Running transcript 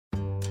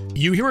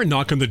You hear a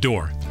knock on the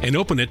door and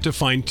open it to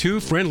find two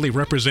friendly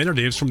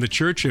representatives from the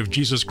Church of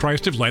Jesus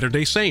Christ of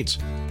Latter-day Saints,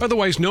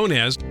 otherwise known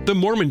as the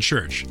Mormon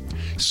Church.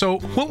 So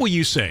what will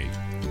you say?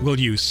 Will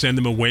you send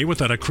them away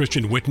without a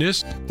Christian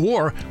witness,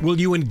 or will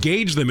you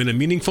engage them in a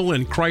meaningful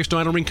and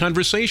Christ-honoring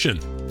conversation?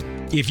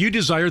 If you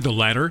desire the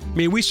latter,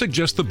 may we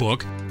suggest the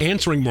book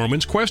Answering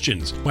Mormons'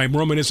 Questions by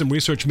Mormonism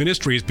Research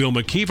Ministries' Bill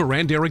McKeever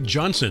and Eric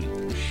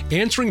Johnson.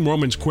 Answering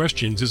Mormons'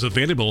 Questions is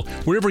available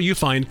wherever you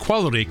find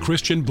quality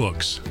Christian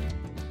books.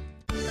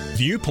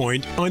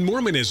 Viewpoint on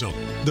Mormonism,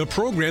 the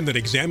program that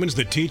examines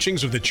the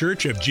teachings of the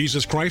Church of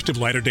Jesus Christ of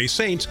Latter-day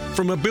Saints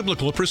from a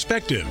biblical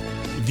perspective.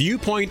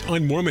 Viewpoint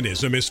on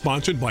Mormonism is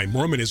sponsored by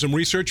Mormonism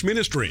Research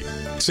Ministry.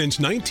 Since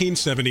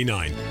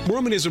 1979,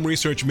 Mormonism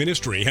Research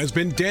Ministry has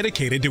been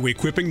dedicated to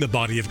equipping the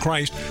body of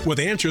Christ with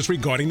answers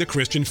regarding the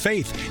Christian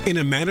faith in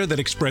a manner that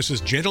expresses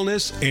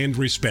gentleness and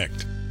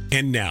respect.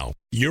 And now,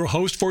 your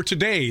host for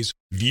today's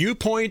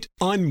Viewpoint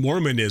on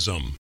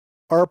Mormonism.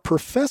 Are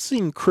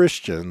professing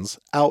Christians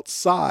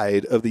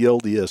outside of the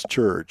LDS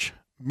Church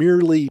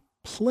merely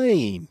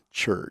playing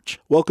church?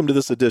 Welcome to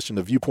this edition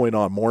of Viewpoint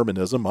on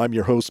Mormonism. I'm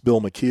your host,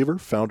 Bill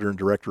McKeever, founder and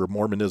director of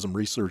Mormonism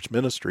Research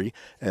Ministry.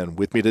 And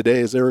with me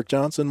today is Eric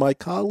Johnson, my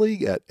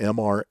colleague at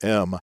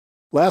MRM.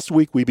 Last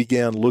week, we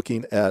began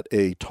looking at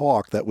a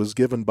talk that was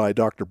given by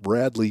Dr.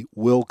 Bradley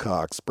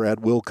Wilcox. Brad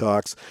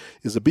Wilcox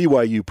is a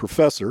BYU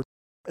professor,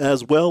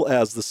 as well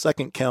as the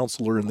second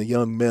counselor in the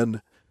Young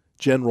Men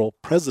General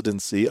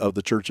Presidency of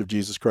the Church of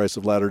Jesus Christ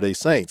of Latter-day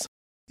Saints.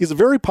 He's a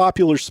very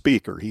popular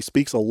speaker. He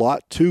speaks a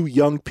lot to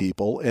young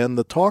people, and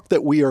the talk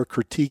that we are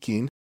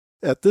critiquing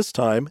at this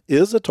time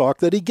is a talk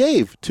that he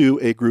gave to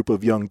a group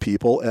of young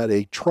people at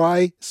a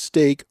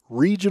Tri-Stake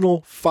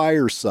Regional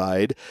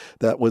Fireside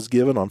that was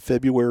given on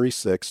February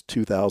 6,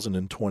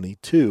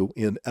 2022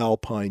 in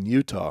Alpine,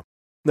 Utah.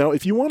 Now,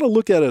 if you want to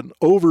look at an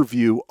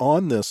overview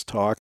on this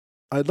talk,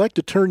 I'd like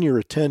to turn your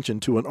attention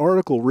to an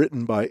article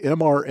written by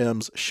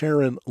MRM's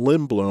Sharon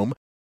Lindblom.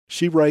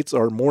 She writes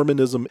our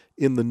Mormonism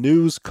in the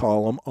News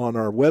column on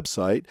our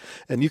website,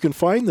 and you can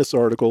find this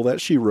article that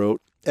she wrote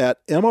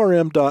at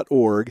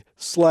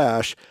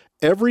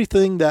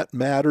mrm.org/everything that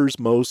matters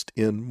most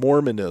in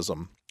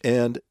Mormonism.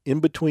 And in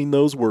between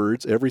those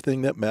words,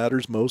 everything that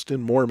matters most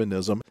in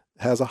Mormonism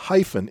has a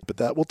hyphen, but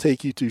that will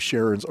take you to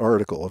Sharon's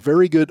article. A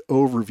very good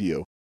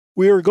overview.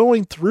 We are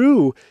going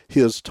through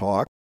his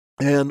talk.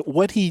 And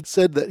what he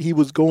said that he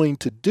was going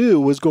to do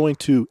was going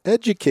to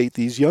educate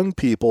these young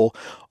people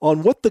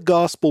on what the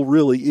gospel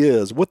really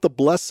is, what the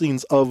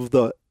blessings of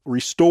the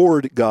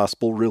restored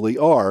gospel really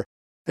are.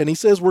 And he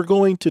says we're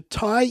going to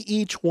tie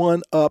each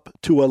one up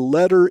to a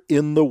letter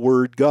in the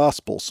word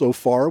gospel. So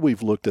far,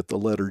 we've looked at the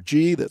letter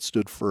G that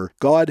stood for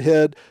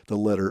Godhead, the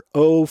letter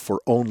O for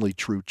only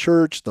true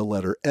church, the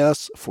letter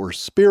S for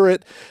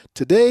spirit.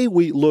 Today,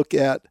 we look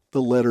at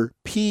the letter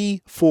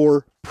P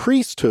for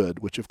priesthood,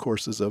 which of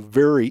course is a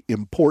very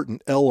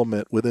important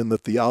element within the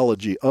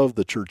theology of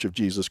the Church of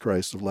Jesus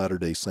Christ of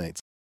Latter-day Saints.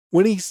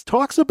 When he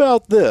talks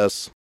about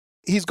this,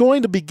 he's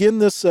going to begin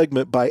this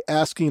segment by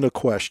asking a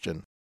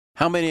question.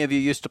 How many of you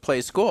used to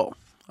play school?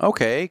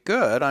 Okay,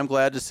 good. I'm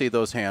glad to see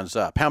those hands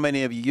up. How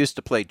many of you used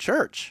to play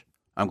church?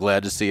 I'm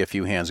glad to see a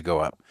few hands go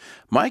up.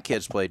 My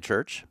kids played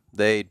church.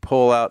 They'd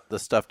pull out the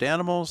stuffed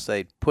animals.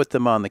 They'd put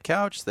them on the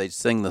couch. They'd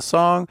sing the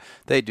song.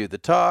 They'd do the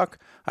talk.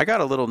 I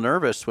got a little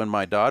nervous when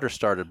my daughter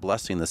started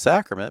blessing the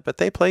sacrament, but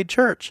they played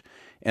church.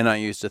 And I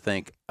used to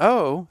think,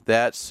 oh,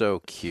 that's so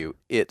cute.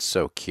 It's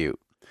so cute.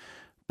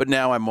 But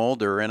now I'm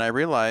older and I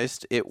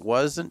realized it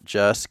wasn't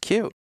just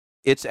cute.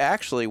 It's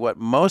actually what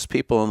most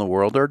people in the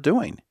world are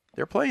doing.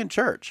 They're playing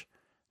church.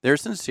 They're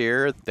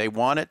sincere. They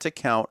want it to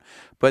count,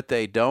 but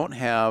they don't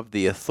have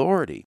the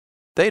authority.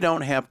 They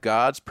don't have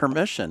God's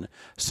permission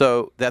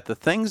so that the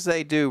things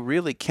they do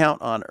really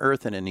count on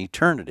earth and in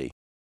eternity.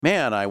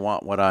 Man, I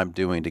want what I'm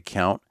doing to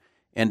count.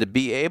 And to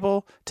be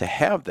able to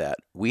have that,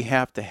 we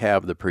have to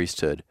have the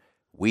priesthood.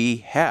 We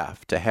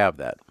have to have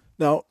that.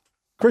 Now,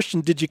 Christian,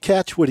 did you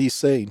catch what he's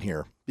saying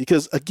here?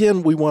 Because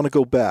again, we want to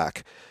go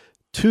back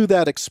to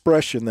that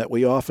expression that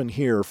we often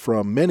hear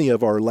from many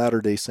of our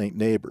Latter-day Saint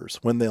neighbors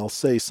when they'll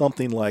say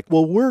something like,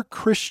 well, we're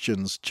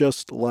Christians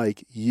just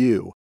like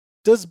you.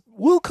 Does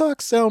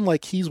Wilcox sound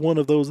like he's one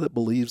of those that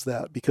believes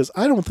that? Because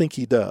I don't think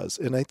he does.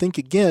 And I think,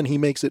 again, he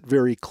makes it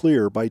very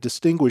clear by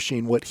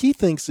distinguishing what he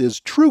thinks is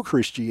true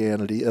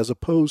Christianity as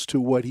opposed to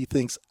what he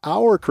thinks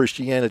our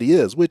Christianity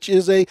is, which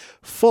is a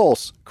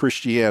false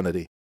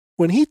Christianity.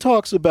 When he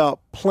talks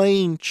about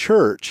playing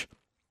church,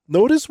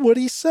 notice what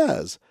he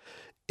says.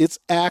 It's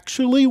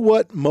actually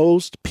what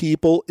most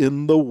people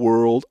in the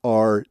world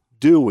are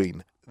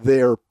doing.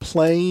 They're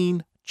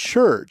playing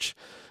church.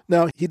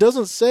 Now, he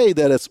doesn't say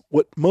that it's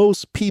what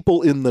most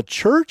people in the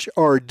church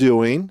are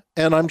doing,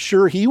 and I'm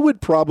sure he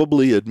would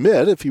probably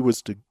admit, if he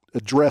was to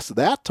address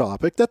that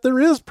topic, that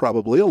there is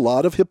probably a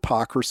lot of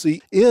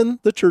hypocrisy in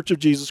the Church of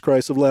Jesus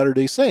Christ of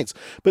Latter-day Saints.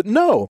 But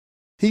no,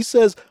 he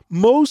says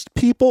most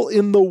people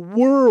in the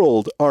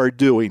world are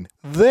doing.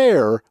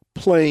 They're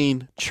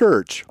playing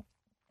church.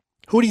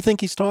 Who do you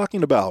think he's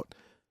talking about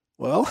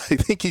Well, I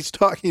think he's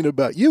talking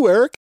about you,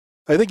 Eric.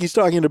 I think he's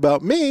talking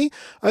about me.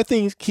 I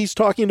think he's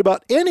talking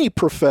about any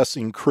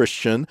professing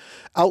Christian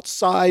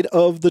outside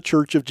of the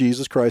Church of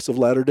Jesus Christ of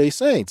Latter-day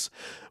Saints.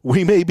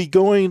 We may be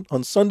going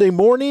on Sunday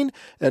morning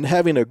and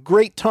having a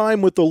great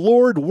time with the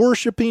Lord,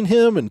 worshiping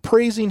Him and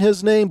praising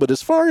His name, but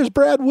as far as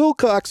Brad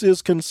Wilcox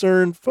is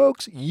concerned,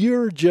 folks,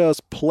 you're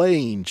just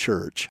playing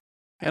church.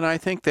 And I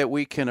think that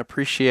we can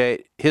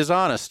appreciate his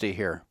honesty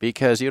here,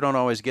 because you don't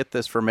always get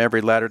this from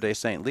every Latter-day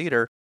Saint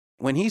leader.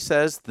 When he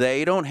says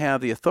they don't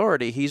have the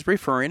authority, he's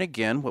referring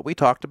again, what we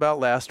talked about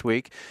last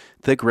week,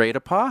 the great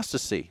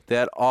apostasy,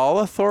 that all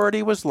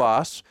authority was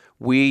lost.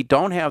 We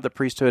don't have the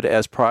priesthood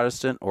as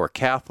Protestant or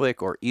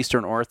Catholic or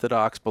Eastern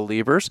Orthodox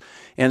believers.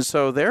 And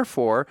so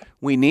therefore,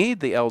 we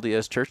need the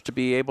LDS Church to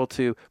be able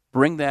to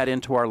bring that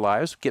into our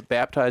lives, get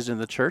baptized in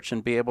the church,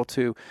 and be able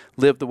to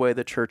live the way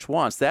the church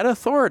wants. That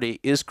authority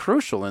is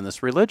crucial in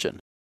this religion.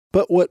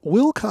 But what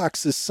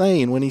Wilcox is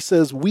saying when he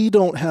says we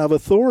don't have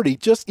authority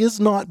just is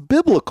not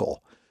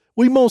biblical.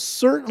 We most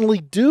certainly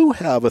do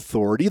have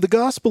authority. The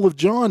Gospel of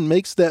John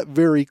makes that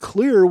very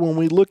clear when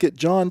we look at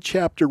John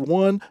chapter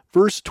 1,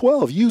 verse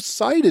 12. You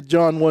cited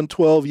John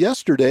 1:12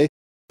 yesterday,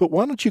 but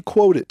why don't you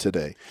quote it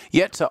today?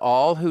 Yet to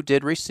all who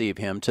did receive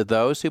him, to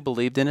those who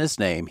believed in his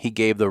name, he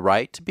gave the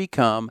right to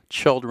become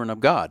children of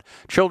God.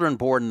 Children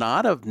born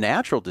not of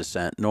natural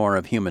descent, nor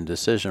of human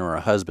decision or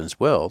a husband's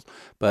will,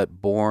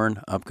 but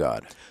born of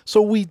God.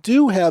 So we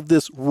do have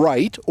this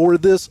right or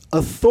this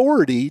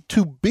authority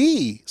to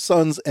be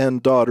sons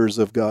and daughters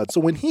of God. So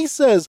when he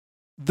says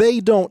they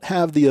don't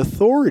have the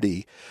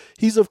authority,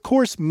 he's of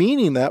course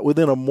meaning that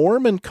within a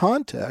Mormon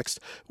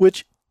context,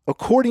 which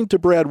according to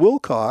Brad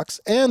Wilcox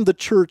and the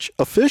church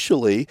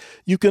officially,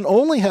 you can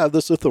only have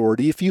this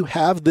authority if you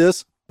have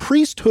this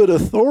priesthood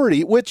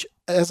authority, which,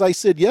 as I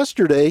said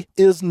yesterday,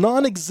 is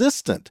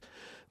non-existent.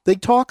 They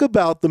talk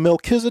about the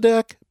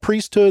Melchizedek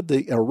priesthood,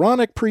 the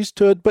Aaronic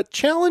priesthood, but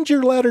challenge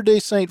your Latter-day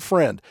Saint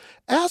friend.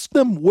 Ask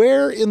them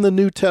where in the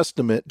New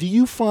Testament do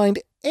you find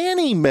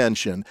any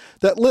mention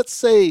that, let's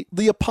say,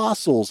 the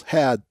apostles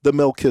had the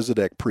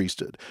Melchizedek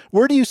priesthood?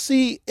 Where do you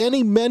see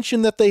any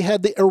mention that they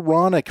had the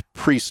Aaronic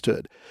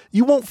priesthood?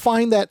 You won't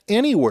find that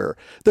anywhere.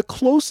 The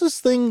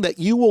closest thing that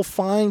you will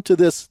find to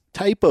this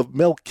type of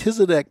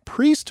Melchizedek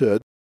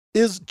priesthood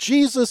is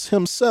Jesus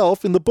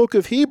himself in the book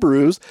of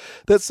Hebrews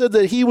that said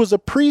that he was a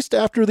priest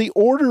after the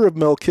order of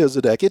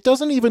Melchizedek. It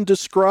doesn't even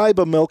describe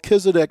a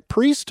Melchizedek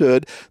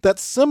priesthood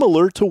that's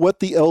similar to what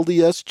the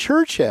LDS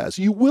Church has.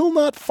 You will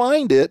not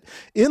find it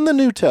in the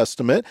New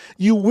Testament.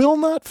 You will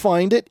not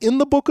find it in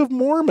the Book of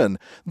Mormon.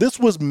 This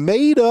was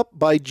made up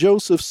by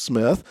Joseph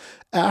Smith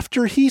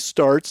after he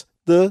starts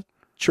the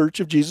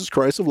Church of Jesus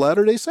Christ of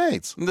Latter-day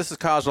Saints. This has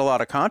caused a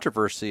lot of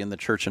controversy in the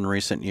church in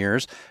recent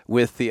years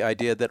with the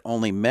idea that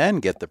only men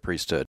get the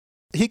priesthood.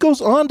 He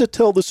goes on to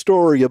tell the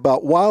story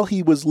about while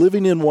he was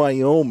living in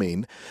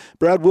Wyoming,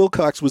 Brad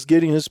Wilcox was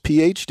getting his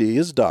PhD,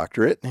 his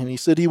doctorate, and he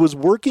said he was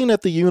working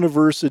at the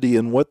university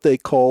in what they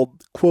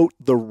called, quote,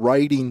 the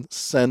writing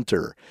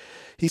center.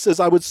 He says,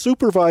 I would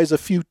supervise a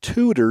few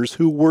tutors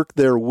who worked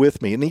there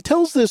with me. And he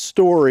tells this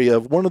story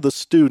of one of the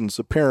students,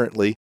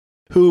 apparently,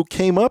 who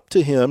came up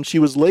to him. She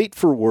was late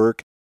for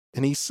work,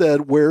 and he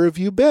said, where have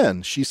you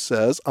been? She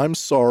says, I'm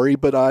sorry,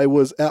 but I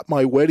was at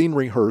my wedding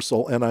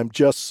rehearsal, and I'm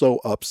just so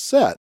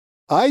upset.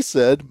 I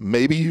said,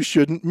 maybe you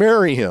shouldn't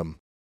marry him.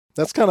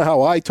 That's kind of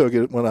how I took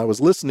it when I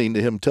was listening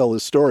to him tell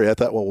his story. I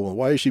thought, well,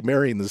 why is she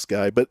marrying this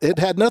guy? But it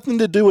had nothing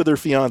to do with her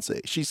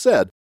fiancé. She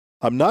said,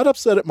 I'm not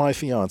upset at my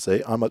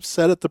fiancé. I'm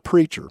upset at the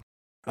preacher.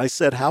 I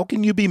said, how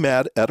can you be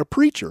mad at a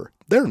preacher?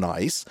 They're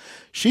nice.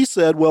 She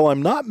said, well,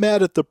 I'm not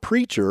mad at the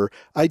preacher.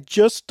 I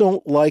just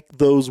don't like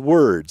those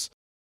words.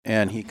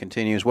 And he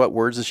continues, what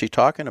words is she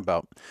talking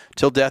about?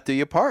 Till death do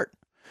you part.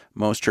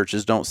 Most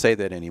churches don't say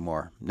that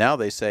anymore. Now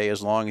they say,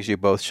 as long as you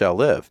both shall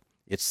live.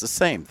 It's the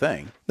same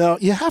thing. Now,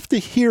 you have to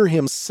hear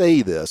him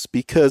say this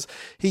because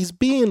he's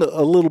being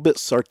a little bit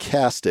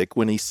sarcastic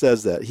when he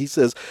says that. He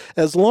says,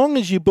 as long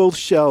as you both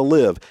shall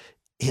live.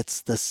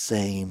 It's the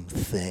same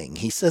thing.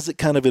 He says it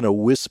kind of in a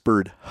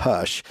whispered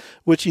hush,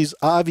 which he's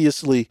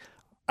obviously,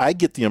 I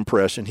get the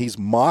impression he's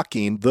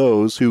mocking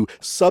those who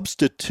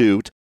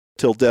substitute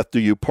till death do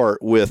you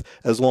part with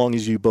as long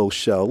as you both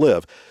shall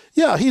live.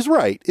 Yeah, he's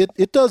right.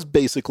 It does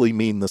basically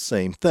mean the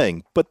same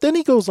thing. But then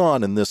he goes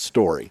on in this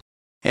story.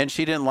 And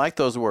she didn't like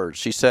those words.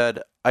 She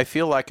said, I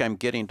feel like I'm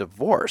getting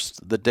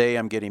divorced the day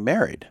I'm getting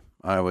married.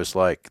 I was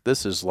like,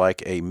 this is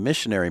like a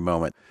missionary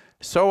moment.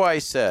 So I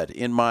said,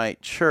 in my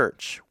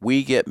church,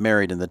 we get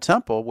married in the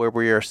temple where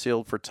we are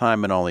sealed for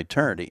time and all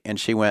eternity. And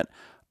she went,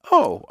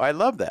 oh, I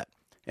love that.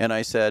 And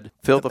I said,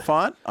 fill the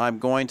font. I'm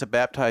going to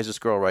baptize this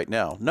girl right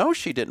now. No,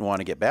 she didn't want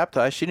to get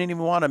baptized. She didn't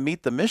even want to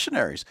meet the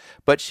missionaries.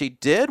 But she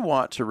did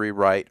want to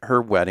rewrite her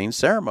wedding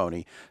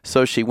ceremony.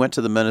 So she went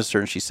to the minister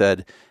and she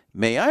said,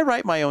 may I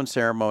write my own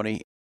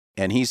ceremony?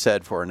 And he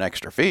said for an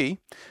extra fee.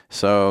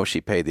 So she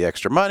paid the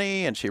extra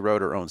money and she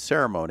wrote her own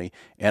ceremony.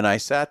 And I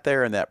sat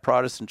there in that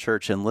Protestant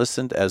church and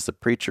listened as the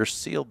preacher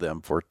sealed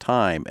them for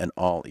time and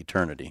all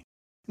eternity.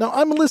 Now,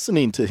 I'm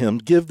listening to him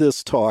give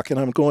this talk, and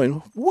I'm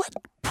going, what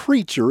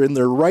preacher in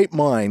their right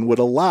mind would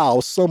allow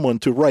someone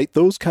to write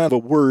those kind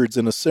of words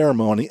in a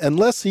ceremony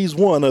unless he's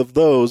one of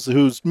those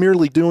who's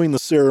merely doing the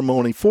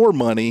ceremony for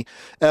money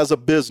as a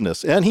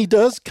business? And he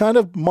does kind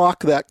of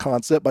mock that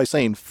concept by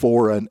saying,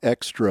 for an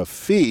extra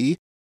fee.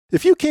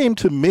 If you came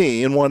to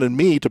me and wanted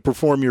me to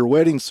perform your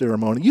wedding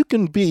ceremony, you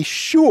can be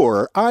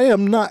sure I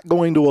am not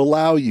going to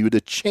allow you to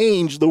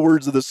change the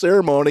words of the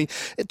ceremony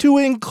to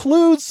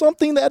include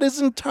something that is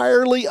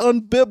entirely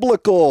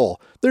unbiblical.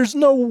 There's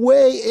no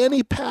way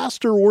any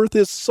pastor worth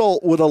his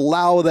salt would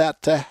allow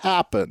that to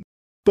happen.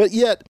 But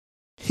yet,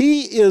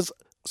 he is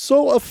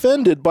so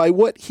offended by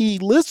what he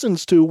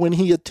listens to when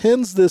he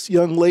attends this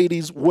young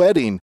lady's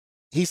wedding.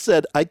 He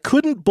said, I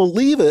couldn't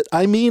believe it.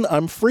 I mean,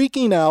 I'm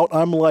freaking out.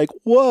 I'm like,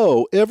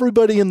 whoa.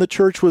 Everybody in the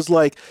church was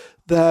like,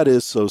 that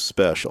is so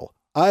special.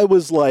 I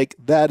was like,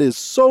 that is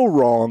so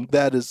wrong.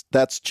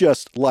 That's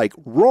just like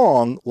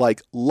wrong,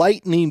 like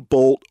lightning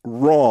bolt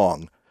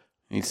wrong.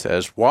 He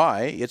says,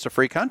 why? It's a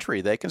free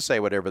country. They can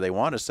say whatever they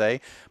want to say.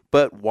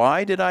 But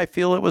why did I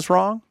feel it was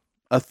wrong?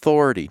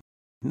 Authority.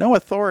 No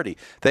authority.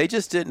 They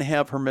just didn't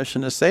have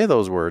permission to say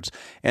those words.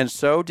 And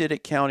so did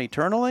it count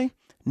eternally?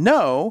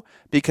 No,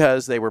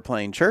 because they were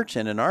playing church,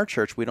 and in our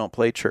church, we don't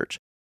play church.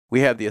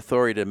 We have the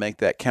authority to make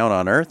that count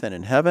on earth and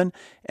in heaven,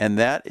 and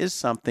that is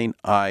something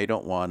I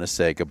don't want to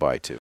say goodbye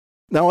to.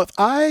 Now, if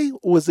I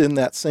was in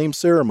that same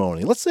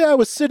ceremony, let's say I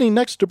was sitting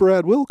next to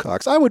Brad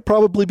Wilcox, I would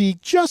probably be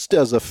just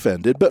as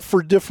offended, but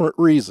for different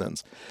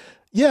reasons.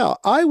 Yeah,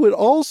 I would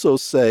also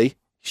say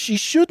she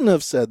shouldn't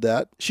have said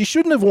that. She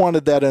shouldn't have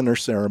wanted that in her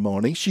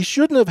ceremony. She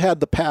shouldn't have had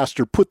the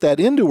pastor put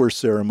that into her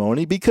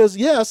ceremony because,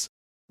 yes,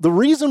 the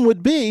reason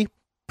would be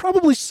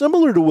probably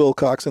similar to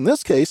Wilcox in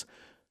this case,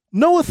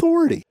 no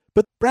authority.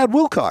 But Brad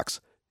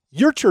Wilcox,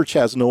 your church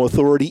has no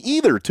authority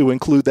either to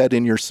include that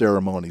in your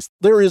ceremonies.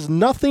 There is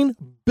nothing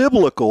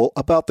biblical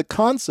about the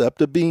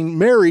concept of being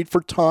married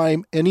for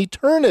time and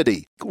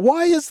eternity.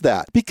 Why is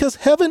that? Because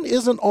heaven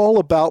isn't all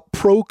about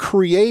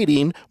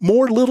procreating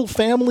more little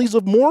families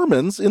of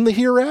Mormons in the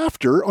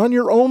hereafter on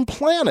your own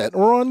planet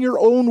or on your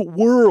own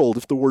world,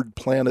 if the word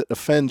planet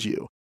offends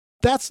you.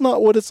 That's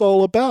not what it's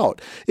all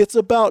about. It's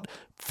about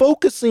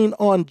focusing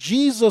on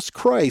Jesus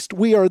Christ.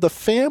 We are the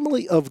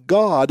family of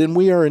God and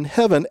we are in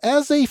heaven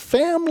as a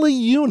family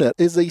unit,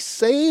 as a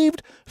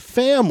saved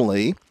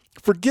family,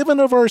 forgiven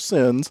of our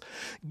sins,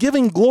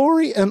 giving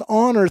glory and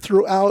honor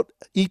throughout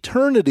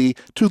eternity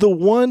to the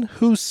one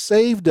who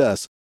saved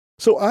us.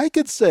 So I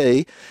could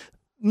say,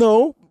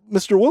 no,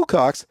 Mr.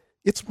 Wilcox,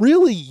 it's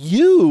really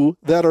you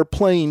that are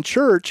playing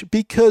church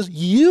because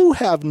you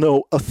have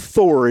no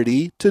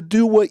authority to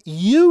do what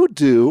you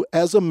do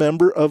as a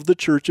member of the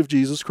Church of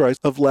Jesus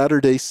Christ of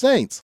Latter-day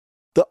Saints.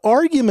 The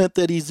argument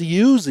that he's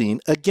using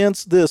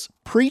against this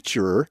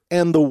preacher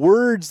and the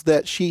words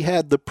that she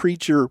had the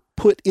preacher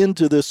put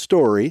into this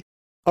story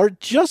are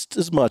just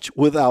as much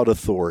without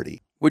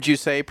authority. Would you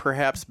say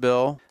perhaps,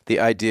 Bill,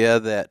 the idea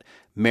that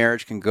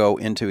marriage can go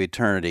into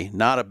eternity,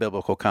 not a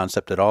biblical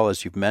concept at all,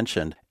 as you've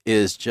mentioned,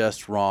 is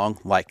just wrong,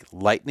 like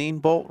lightning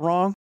bolt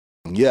wrong?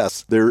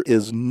 Yes, there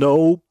is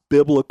no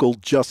biblical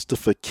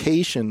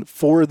justification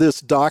for this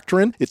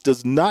doctrine. It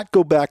does not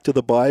go back to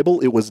the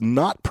Bible. It was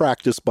not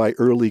practiced by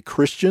early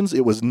Christians.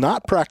 It was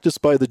not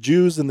practiced by the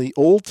Jews in the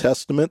Old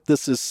Testament.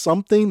 This is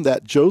something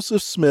that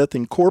Joseph Smith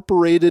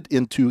incorporated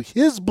into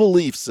his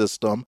belief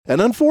system.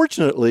 And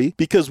unfortunately,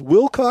 because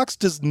Wilcox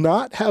does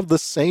not have the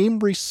same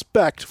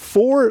respect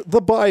for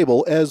the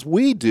Bible as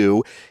we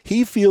do,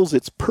 he feels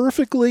it's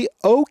perfectly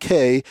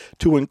okay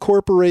to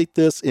incorporate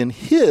this in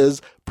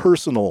his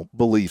personal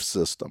belief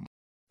system.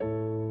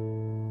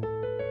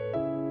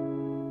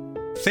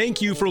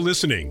 Thank you for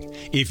listening.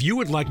 If you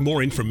would like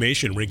more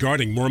information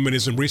regarding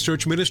Mormonism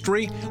Research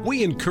Ministry,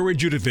 we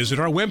encourage you to visit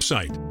our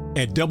website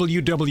at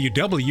www.mrm.org,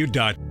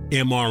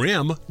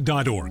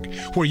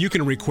 where you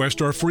can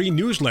request our free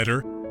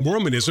newsletter,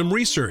 Mormonism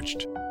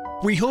Researched.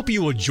 We hope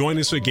you will join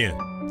us again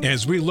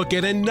as we look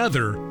at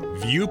another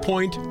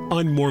viewpoint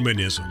on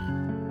Mormonism.